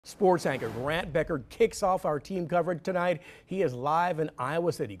Sports anchor Grant Becker kicks off our team coverage tonight. He is live in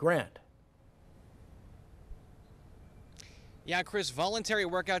Iowa City. Grant. Yeah, Chris, voluntary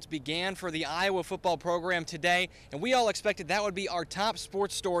workouts began for the Iowa football program today, and we all expected that would be our top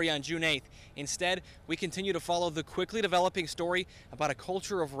sports story on June 8th. Instead, we continue to follow the quickly developing story about a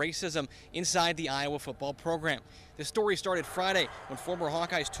culture of racism inside the Iowa football program. The story started Friday when former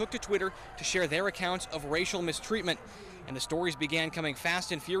Hawkeyes took to Twitter to share their accounts of racial mistreatment, and the stories began coming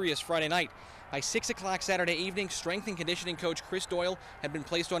fast and furious Friday night. By 6 o'clock Saturday evening, strength and conditioning coach Chris Doyle had been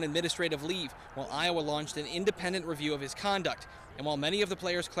placed on administrative leave, while Iowa launched an independent review of his conduct. And while many of the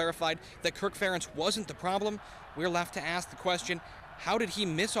players clarified that Kirk Ferentz wasn't the problem, we're left to ask the question, how did he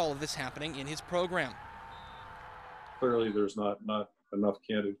miss all of this happening in his program? Clearly there's not enough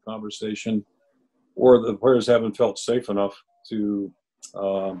candid conversation, or the players haven't felt safe enough to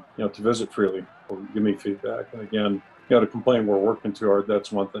to visit freely or give me feedback. And again, to complain we're working too hard,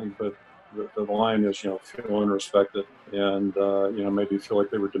 that's one thing, but the line is, feeling respected and, maybe feel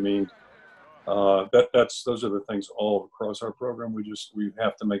like they were demeaned. Those are the things all across our program. We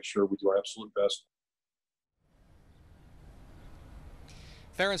have to make sure we do our absolute best.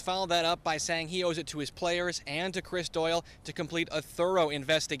 Ferentz followed that up by saying he owes it to his players and to Chris Doyle to complete a thorough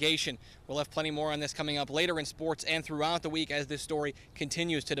investigation. We'll have plenty more on this coming up later in sports and throughout the week as this story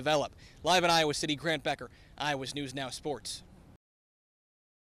continues to develop. Live in Iowa City, Grant Becker, Iowa's News Now Sports.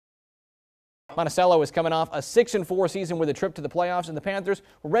 Monticello is coming off a 6-4 season with a trip to the playoffs, and the Panthers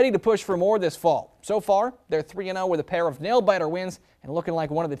were ready to push for more this fall. So far, they're 3-0 with a pair of nail-biter wins and looking like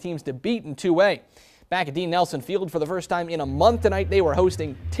one of the teams to beat in 2A. Back at Dean Nelson Field for the first time in a month tonight, they were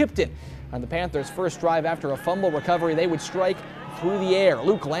hosting Tipton. On the Panthers' first drive after a fumble recovery, they would strike through the air.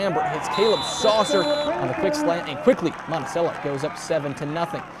 Luke Lambert hits Caleb Saucer on the quick slant, and quickly Monticello goes up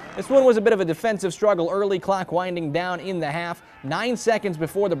 7-0. This one was a bit of a defensive struggle early, clock winding down in the half. 9 seconds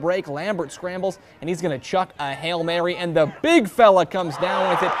before the break, Lambert scrambles, and he's going to chuck a Hail Mary, and the big fella comes down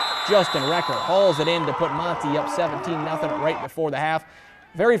with it. Justin Recker hauls it in to put Monty up 17-0 right before the half.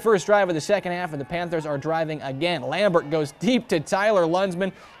 Very first drive of the second half, and the Panthers are driving again. Lambert goes deep to Tyler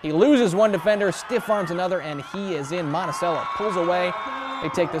Lunsman. He loses one defender, stiff arms another, and he is in. Monticello pulls away. They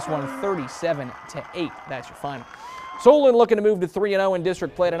take this one 37-8. That's your final. Solon looking to move to 3-0 in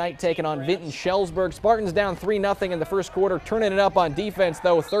district play tonight, taking on Vinton Shellsburg. Spartans down 3-0 in the first quarter, turning it up on defense,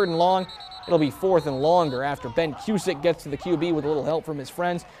 though, 3rd and long. It'll be 4th and longer after Ben Cusick gets to the QB with a little help from his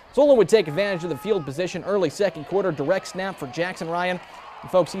friends. Solon would take advantage of the field position early second quarter, direct snap for Jackson Ryan.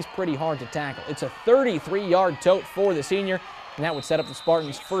 And folks, he's pretty hard to tackle. It's a 33-yard tote for the senior, and that would set up the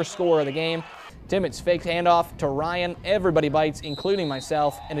Spartans' first score of the game. Timmons fakes handoff to Ryan. Everybody bites, including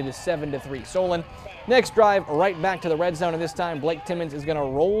myself, and it is 7-3. Solon. Next drive, right back to the red zone, and this time Blake Timmons is going to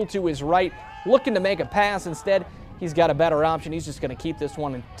roll to his right, looking to make a pass. Instead, he's got a better option. He's just going to keep this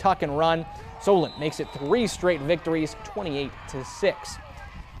one and tuck and run. Solon makes it 3 straight victories, 28-6.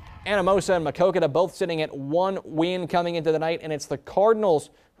 Anamosa and Maquoketa both sitting at 1 win coming into the night, and it's the Cardinals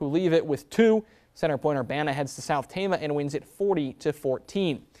who leave it with 2. Center point Urbana heads to South Tama and wins it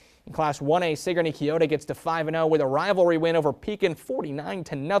 40-14. In Class 1A, Sigourney Keota gets to 5-0 with a rivalry win over Pekin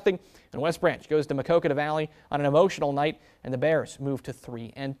 49-0. And West Branch goes to Maquoketa Valley on an emotional night, and the Bears move to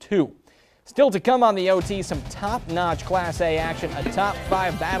 3-2. Still to come on the OT, some top-notch Class A action, a top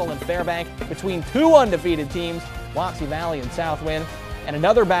 5 battle in Fairbank between 2 undefeated teams, Wapsie Valley and Southwind, and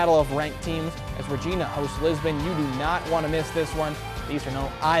another battle of ranked teams as Regina hosts Lisbon. You do not want to miss this one. The Eastern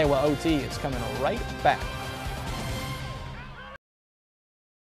Iowa OT is coming right back.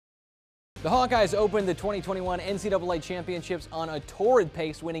 The Hawkeyes opened the 2021 NCAA Championships on a torrid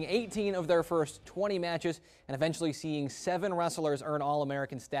pace, winning 18 of their first 20 matches and eventually seeing 7 wrestlers earn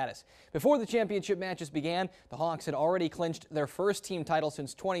All-American status. Before the championship matches began, the Hawks had already clinched their first team title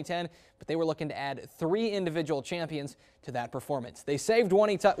since 2010, but they were looking to add 3 individual champions to that performance. They saved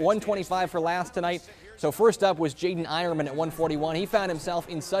 125 for last tonight. So first up was Jaden Ironman at 141. He found himself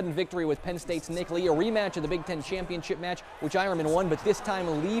in sudden victory with Penn State's Nick Lee, a rematch of the Big Ten championship match, which Ironman won, but this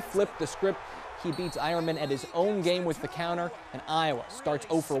time Lee flipped the script. He beats Ironman at his own game with the counter, and Iowa starts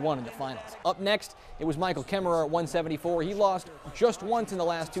 0-1 in the finals. Up next, it was Michael Kemmerer at 174. He lost just once in the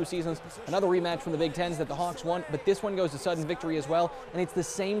last 2 seasons. Another rematch from the Big Tens that the Hawks won, but this one goes to sudden victory as well, and it's the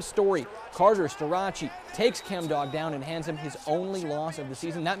same story. Carter Starachi takes Chemdog down and hands him his only loss of the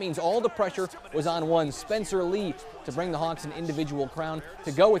season. That means all the pressure was on one Spencer Lee to bring the Hawks an individual crown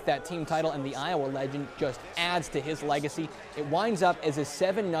to go with that team title, and the Iowa legend just adds to his legacy. It winds up as a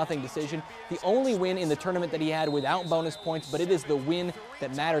 7-0 decision, the only win in the tournament that he had without bonus points, but it is the win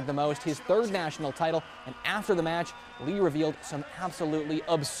that mattered the most, his 3rd national title. And after the match, Lee revealed some absolutely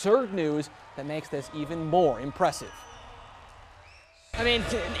absurd news that makes this even more impressive. I mean,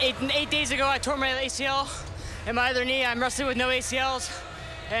 eight days ago I tore my ACL in my other knee. I'm wrestling with no ACLs,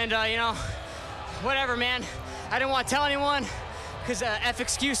 and you know, whatever, man. I didn't want to tell anyone because F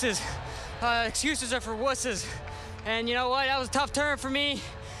excuses. Excuses are for wusses. And you know what? That was a tough turn for me.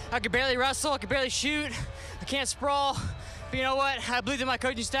 I could barely wrestle. I could barely shoot. I can't sprawl. But you know what? I believed in my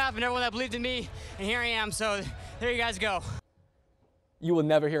coaching staff and everyone that believed in me, and here I am. So there you guys go. You will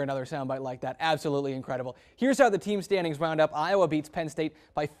never hear another soundbite like that. Absolutely incredible. Here's how the team standings round up. Iowa beats Penn State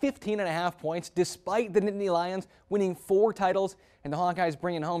by 15.5 points, despite the Nittany Lions winning 4 titles and the Hawkeyes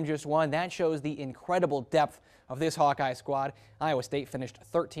bringing home just 1. That shows the incredible depth of this Hawkeye squad. Iowa State finished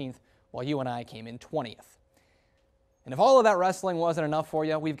 13th, while UNI came in 20th. And if all of that wrestling wasn't enough for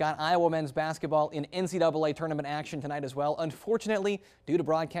you, we've got Iowa men's basketball in NCAA tournament action tonight as well. Unfortunately, due to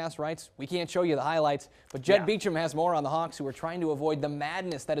broadcast rights, we can't show you the highlights, but Jet Beecham has more on the Hawks, who are trying to avoid the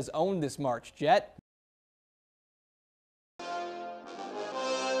madness that has owned this March. Jet?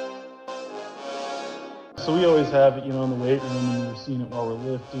 So we always have it, you know, in the weight room, and we're seeing it while we're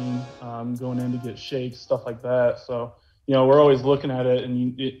lifting, going in to get shakes, stuff like that. So, you know, we're always looking at it,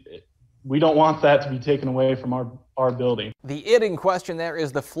 and we don't want that to be taken away from our building. The it in question there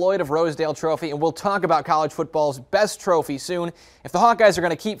is the Floyd of Rosedale Trophy, and we'll talk about college football's best trophy soon. If the Hawkeyes are going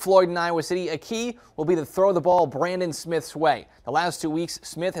to keep Floyd in Iowa City, a key will be to throw the ball Brandon Smith's way. The last 2 weeks,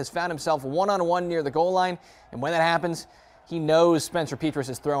 Smith has found himself one-on-one near the goal line, and when that happens, he knows Spencer Petras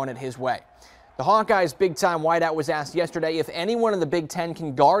is throwing it his way. The Hawkeyes' big-time wideout was asked yesterday if anyone in the Big Ten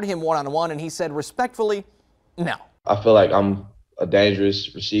can guard him one-on-one, and he said respectfully, no. I feel like I'm a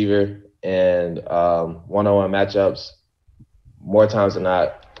dangerous receiver, and one-on-one matchups, more times than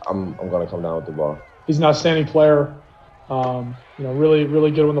not, I'm going to come down with the ball. He's an outstanding player. You know, really,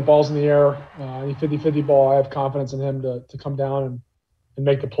 really good when the ball's in the air. Any 50-50 ball, I have confidence in him to come down and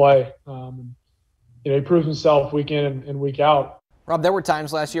make the play. You know, he proves himself week in and week out. Rob, there were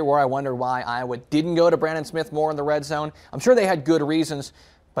times last year where I wondered why Iowa didn't go to Brandon Smith more in the red zone. I'm sure they had good reasons,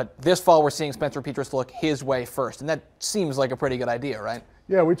 but this fall we're seeing Spencer Petras look his way first, and that seems like a pretty good idea, right?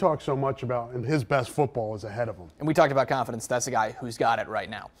 Yeah, we talk so much about, and his best football is ahead of him. And we talked about confidence. That's the guy who's got it right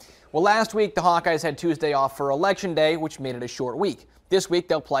now. Well, last week the Hawkeyes had Tuesday off for Election Day, which made it a short week. This week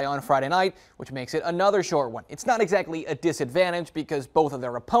they'll play on Friday night, which makes it another short one. It's not exactly a disadvantage because both of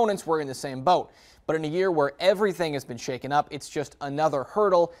their opponents were in the same boat. But in a year where everything has been shaken up, it's just another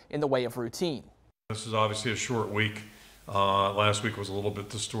hurdle in the way of routine. This is obviously a short week. Last week was a little bit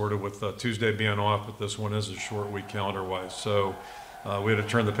distorted with Tuesday being off, but this one is a short week calendar-wise. So we had to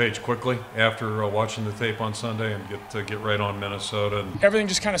turn the page quickly after watching the tape on Sunday and get right on Minnesota. And everything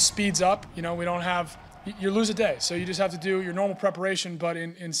just kind of speeds up. You know, we don't have – you lose a day. So you just have to do your normal preparation, but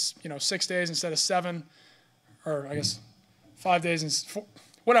in you know, 6 days instead of 7, or I guess 5 days and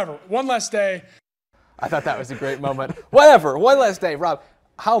whatever, one less day. I thought that was a great moment. Whatever, one less day. Rob,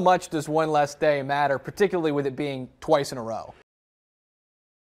 how much does one less day matter, particularly with it being twice in a row?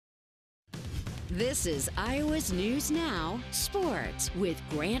 This is Iowa's News Now Sports with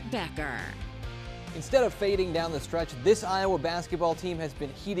Grant Becker. Instead of fading down the stretch, this Iowa basketball team has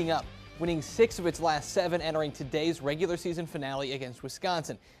been heating up, winning 6 of its last 7, entering today's regular season finale against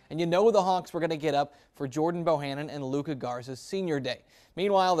Wisconsin. And you know the Hawks were going to get up for Jordan Bohannon and Luka Garza's senior day.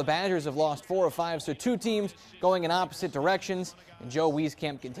 Meanwhile, the Badgers have lost 4 of 5, so 2 teams going in opposite directions, and Joe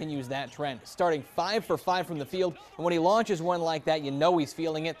Wieskamp continues that trend, starting 5 for 5 from the field. And when he launches one like that, you know he's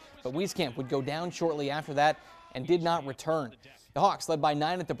feeling it, but Wieskamp would go down shortly after that and did not return. The Hawks led by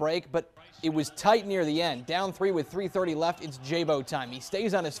 9 at the break, but it was tight near the end. Down 3 with 3:30 left, it's J-Bo time. He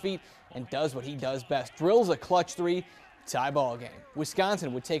stays on his feet and does what he does best, drills a clutch 3, tie ball game.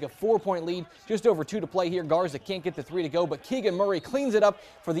 Wisconsin would take a 4-point lead, just over 2 to play here. Garza can't get the 3 to go, but Keegan Murray cleans it up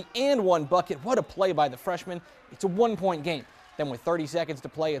for the and 1 bucket. What a play by the freshman. It's a 1-point game. Then with 30 seconds to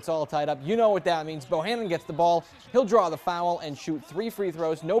play, it's all tied up. You know what that means. Bohannon gets the ball. He'll draw the foul and shoot 3 free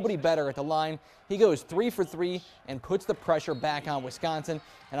throws. Nobody better at the line. He goes 3 for 3 and puts the pressure back on Wisconsin.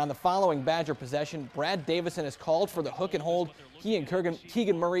 And on the following Badger possession, Brad Davison is called for the hook and hold. He and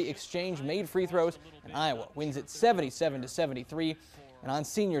Keegan Murray exchange made free throws, and Iowa wins it 77-73. And on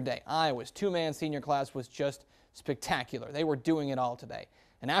senior day, Iowa's 2-man senior class was just spectacular. They were doing it all today.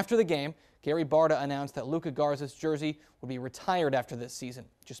 And after the game, Gary Barta announced that Luka Garza's jersey would be retired after this season.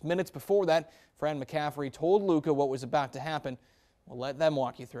 Just minutes before that, Fran McCaffrey told Luka what was about to happen. We'll let them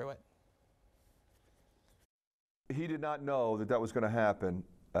walk you through it. He did not know that that was going to happen,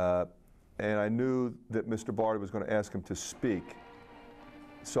 and I knew that Mr. Barta was going to ask him to speak.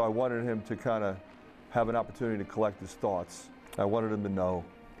 So I wanted him to kind of have an opportunity to collect his thoughts. I wanted him to know.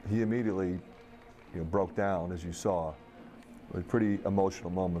 He immediately, broke down, as you saw. a pretty emotional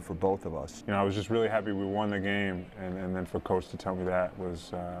moment for both of us. You know, I was just really happy we won the game, and then for Coach to tell me that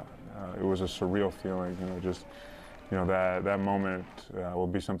was it was a surreal feeling. You know, just that moment will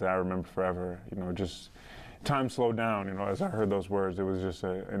be something I remember forever. You know, just time slowed down. You know, as I heard those words, it was just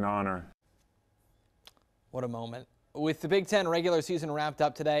an honor. What a moment. With the Big Ten regular season wrapped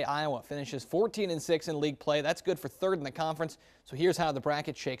up today, Iowa finishes 14-6 in league play. That's good for third in the conference. So here's how the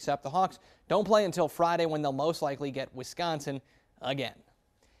bracket shakes up. The Hawks don't play until Friday, when they'll most likely get Wisconsin again.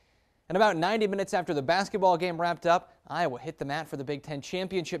 And about 90 minutes after the basketball game wrapped up, Iowa hit the mat for the Big Ten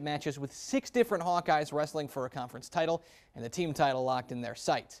championship matches, with 6 different Hawkeyes wrestling for a conference title and the team title locked in their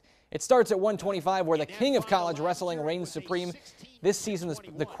sights. It starts at 125, where the king of college wrestling reigns supreme. This season,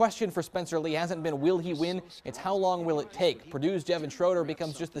 the question for Spencer Lee hasn't been will he win, it's how long will it take. Purdue's Jevon Schroeder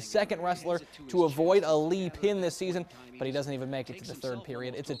becomes just the second wrestler to avoid a Lee pin this season, but he doesn't even make it to the third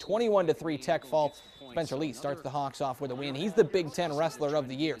period. It's a 21-3 tech fall. Spencer Lee starts the Hawks off with a win. He's the Big Ten Wrestler of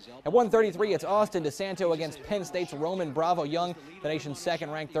the Year. At 133, it's Austin DeSanto against Penn State's Roman Bravo Young, the nation's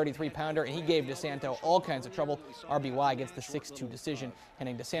second-ranked 33-pounder, and he gave DeSanto all kinds of trouble. RBY gets the 6-2 decision,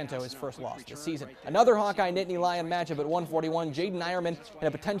 handing DeSanto his first loss this season. Another Hawkeye-Nittany Lion matchup at 141, Jaden Ironman in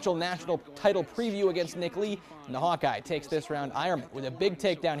a potential national title preview against Nick Lee, and the Hawkeye takes this round. Ironman with a big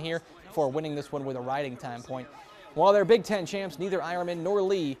takedown here before winning this one with a riding time point. While they're Big Ten champs, neither Ironman nor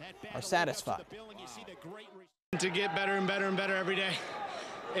Lee are satisfied. To get better and better and better every day.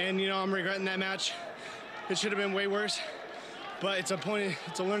 And, you know, I'm regretting that match. It should have been way worse, but it's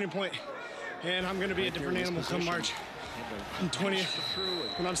a learning point. And I'm going to be a different animal come March. I'm 20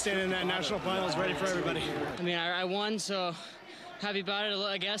 when I'm standing in that national finals ready for everybody. I mean, I won, so happy about it,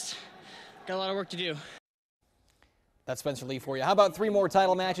 I guess. Got a lot of work to do. That's Spencer Lee for you. How about 3 more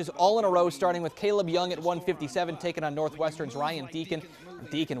title matches all in a row, starting with Caleb Young at 157, taking on Northwestern's Ryan Deacon.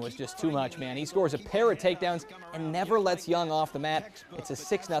 Deacon was just too much, man. He scores a pair of takedowns and never lets Young off the mat. It's a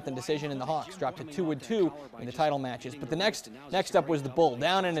 6-0 decision, and the Hawks drop to 2-2 in the title matches. But the next up was the Bull.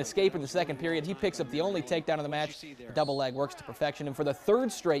 Down and escape in the second period. He picks up the only takedown of the match. The double leg works to perfection, and for the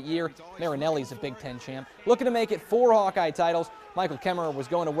 3rd straight year, Marinelli's a Big Ten champ. Looking to make it 4 Hawkeye titles. Michael Kemmerer was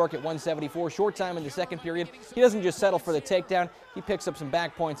going to work at 174, short time in the second period. He doesn't just settle for the takedown, he picks up some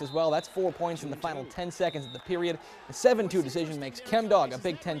back points as well. That's 4 points in the final 10 seconds of the period. The 7-2 decision makes Chem Dog a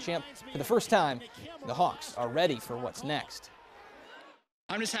Big Ten champ. For the first time, the Hawks are ready for what's next.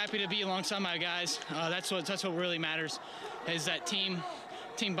 I'm just happy to be alongside my guys. That's what really matters, is that team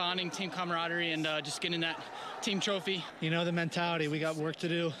bonding, team camaraderie, and just getting that team trophy. You know the mentality, we got work to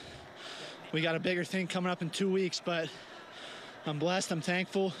do. We got a bigger thing coming up in 2 weeks, but I'm blessed, I'm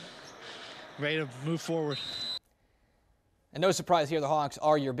thankful, ready to move forward. And no surprise here, the Hawks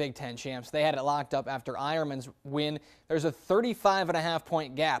are your Big Ten champs. They had it locked up after Ironman's win. There's a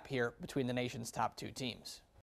 35.5-point gap here between the nation's top 2 teams.